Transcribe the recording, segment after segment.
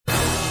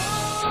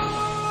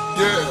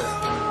Yeah.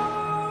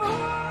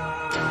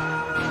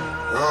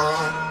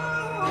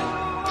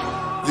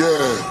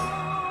 Yeah.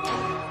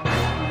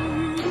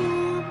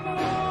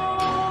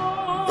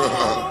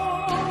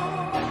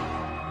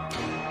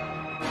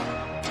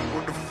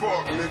 What the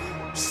fuck,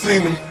 nigga?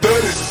 Seen them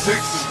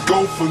 36s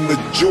go from the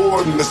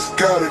Jordan to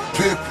Scottie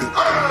Pippen.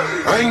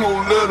 I ain't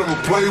gon' let them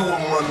play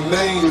with my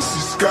name,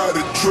 see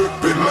Scottie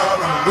trippin'. I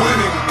done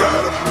went and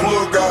got a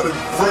plug out of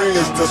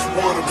friends, that's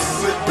what I'm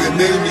sippin'.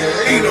 And you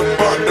ain't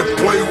about to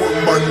play with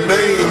my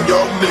name,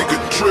 y'all nigga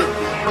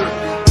trippin'.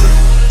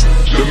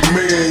 The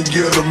man,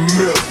 yeah, the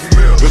myth,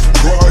 that's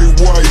probably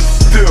why he's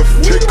stiff.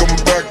 Take him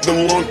back to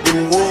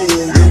Lunkin Road,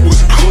 it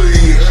was clear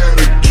he had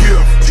a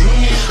gift.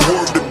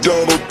 Word to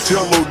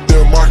Donatello,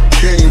 them, I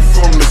came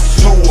from the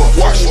sewer.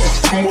 Watch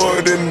this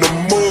mud in the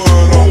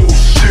mud, oh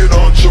shit,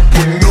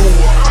 entrepreneur.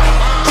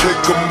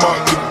 Take him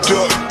out the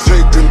duct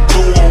tape and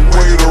throw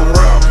away the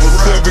rapper.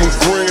 7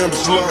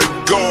 grams like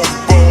golf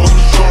balls,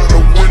 trying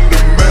to win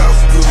the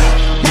Masters.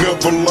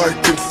 Never like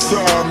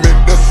consignment,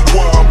 that's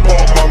why I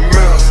bought my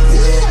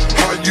Masters.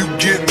 How you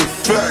getting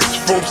facts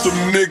from some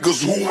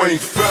niggas who ain't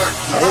fact?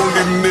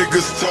 Only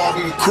niggas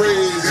talking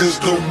crazy is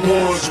the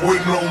ones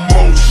with no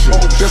motion.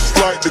 Just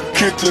like the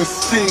kitchen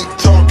sink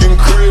talking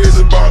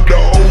crazy about the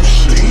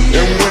ocean.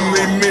 And when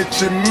they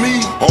mention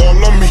me, all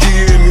I'm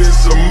hearing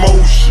is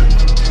emotion.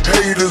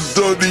 Haters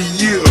of the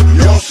year,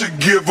 y'all should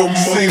give them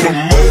more. Seen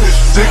them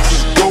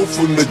 36s go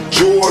from the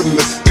Jordan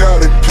to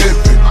Scottie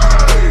Pippen.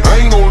 I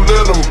ain't gon'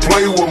 let them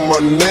play with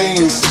my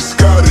name, see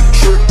Scottie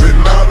trippin'.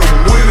 I done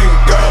went and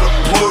got a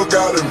plug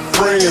out in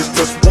friends,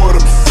 that's what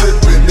I'm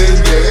sippin'. And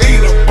you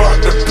ain't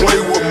about to play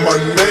with my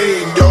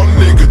name, y'all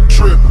nigga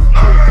trippin'.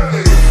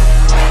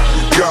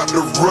 You got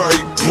the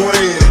right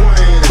plan,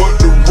 but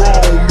the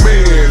wrong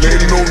man.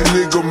 Ain't no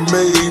nigga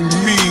made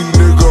me,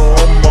 nigga,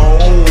 I'm my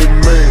own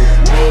man.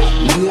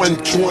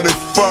 125,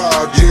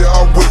 yeah,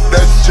 I whip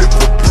that shit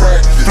for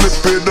practice.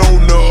 Flip it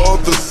on the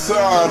other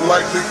side,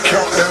 like to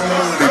count that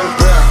money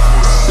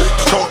backwards. They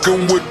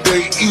talking with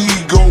their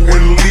ego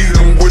and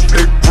leading with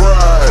their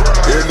pride.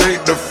 It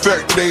ain't the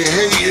fact they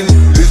hating,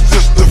 it's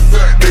just the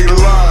fact they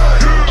lie.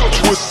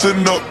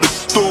 Twisting up the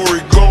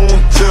story, gon'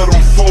 tell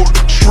them for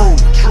the truth.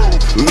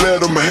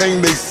 Let them hang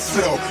they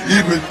self,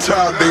 even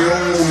tie their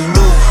own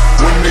noose.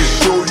 When they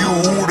show you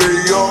who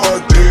they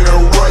are,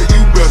 damn right,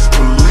 you best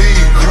believe.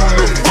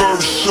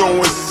 Universe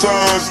showing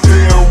signs,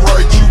 damn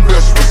right, you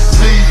best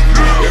receive.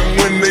 And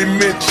when they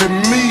mention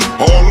me,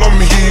 all I'm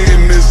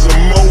hearing is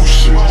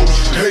emotion.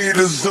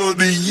 Haters of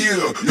the year,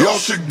 y'all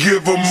should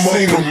give them more.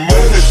 Seen them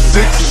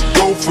 36s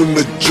go from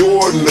the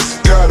Jordan to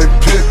Scottie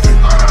Pippen.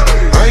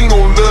 I ain't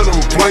gon' let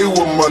them play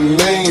with my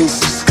name,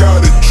 see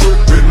Scottie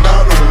trippin'.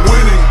 I done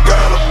went and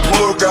got a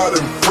plug out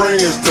in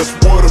friends, that's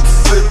what